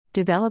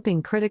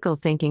Developing critical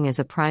thinking is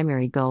a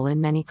primary goal in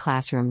many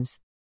classrooms.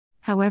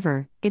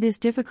 However, it is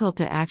difficult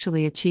to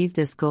actually achieve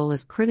this goal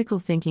as critical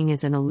thinking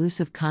is an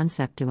elusive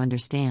concept to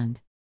understand.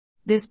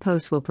 This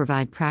post will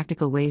provide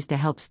practical ways to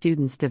help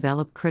students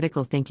develop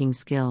critical thinking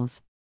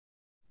skills.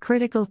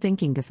 Critical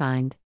thinking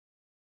defined.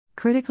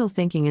 Critical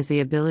thinking is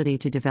the ability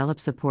to develop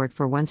support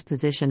for one's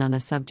position on a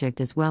subject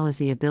as well as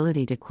the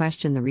ability to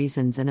question the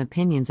reasons and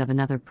opinions of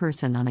another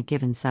person on a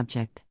given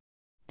subject.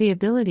 The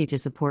ability to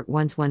support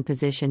one's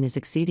position is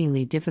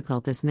exceedingly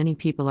difficult as many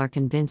people are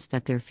convinced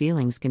that their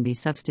feelings can be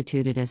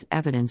substituted as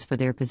evidence for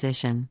their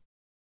position.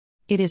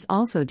 It is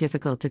also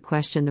difficult to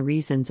question the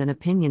reasons and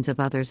opinions of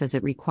others as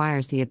it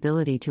requires the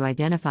ability to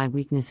identify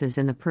weaknesses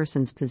in the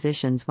person's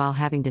positions while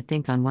having to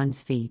think on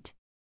one's feet.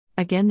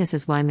 Again, this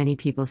is why many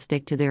people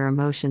stick to their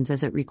emotions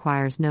as it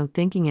requires no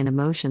thinking and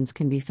emotions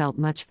can be felt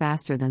much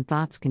faster than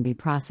thoughts can be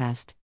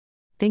processed.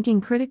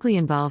 Thinking critically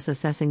involves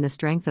assessing the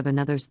strength of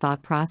another's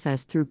thought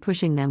process through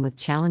pushing them with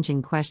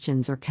challenging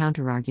questions or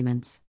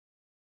counterarguments.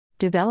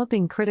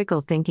 Developing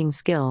critical thinking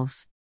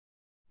skills.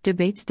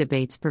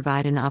 Debates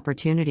provide an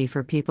opportunity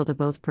for people to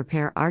both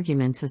prepare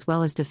arguments as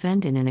well as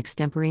defend in an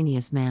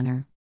extemporaneous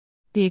manner.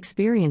 The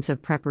experience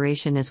of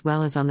preparation as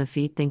well as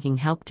on-the-feet thinking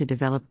help to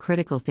develop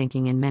critical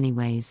thinking in many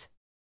ways.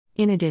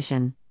 In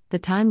addition, the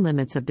time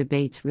limits of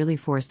debates really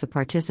force the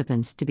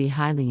participants to be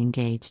highly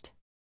engaged.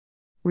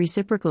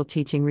 Reciprocal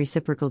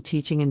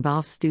teaching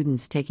involves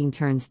students taking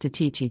turns to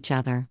teach each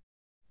other.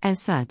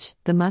 As such,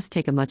 they must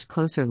take a much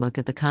closer look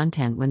at the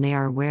content when they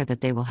are aware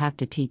that they will have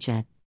to teach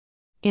it.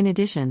 In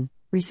addition,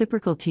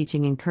 reciprocal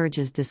teaching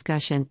encourages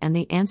discussion and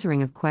the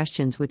answering of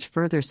questions, which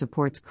further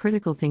supports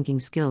critical thinking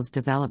skills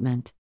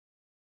development.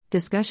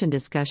 Discussion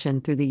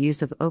through the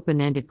use of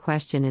open-ended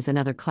question is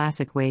another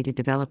classic way to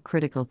develop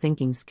critical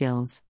thinking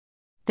skills.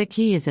 The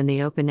key is in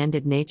the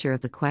open-ended nature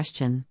of the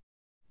question.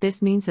 This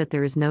means that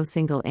there is no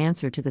single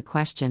answer to the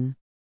question.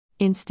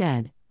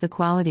 Instead, the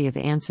quality of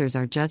answers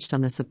are judged on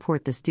the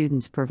support the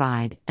students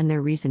provide and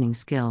their reasoning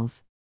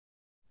skills.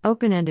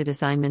 Open-ended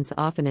assignments.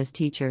 Often as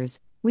teachers,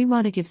 we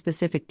want to give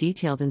specific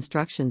detailed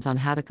instructions on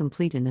how to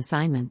complete an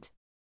assignment.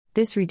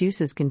 This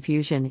reduces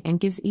confusion and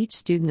gives each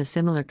student a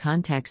similar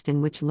context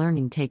in which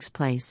learning takes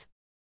place.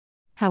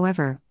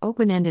 However,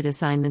 open-ended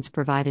assignments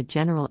provide a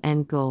general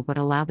end goal but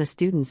allow the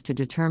students to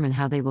determine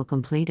how they will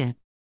complete it.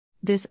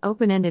 This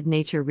open-ended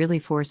nature really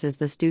forces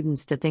the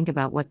students to think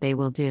about what they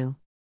will do.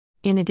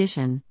 In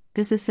addition,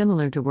 this is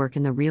similar to work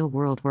in the real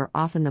world where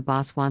often the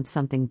boss wants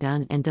something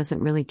done and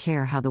doesn't really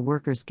care how the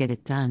workers get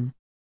it done.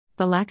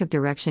 The lack of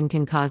direction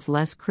can cause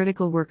less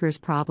critical workers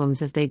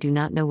problems as they do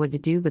not know what to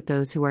do, but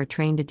those who are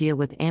trained to deal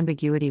with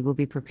ambiguity will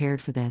be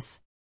prepared for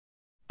this.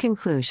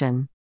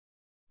 Conclusion.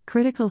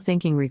 Critical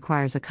thinking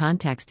requires a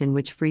context in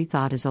which free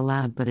thought is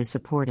allowed but is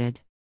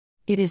supported.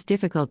 It is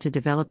difficult to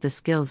develop the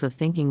skills of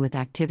thinking with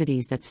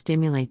activities that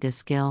stimulate this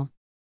skill.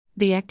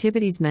 The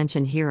activities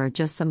mentioned here are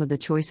just some of the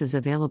choices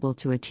available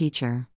to a teacher.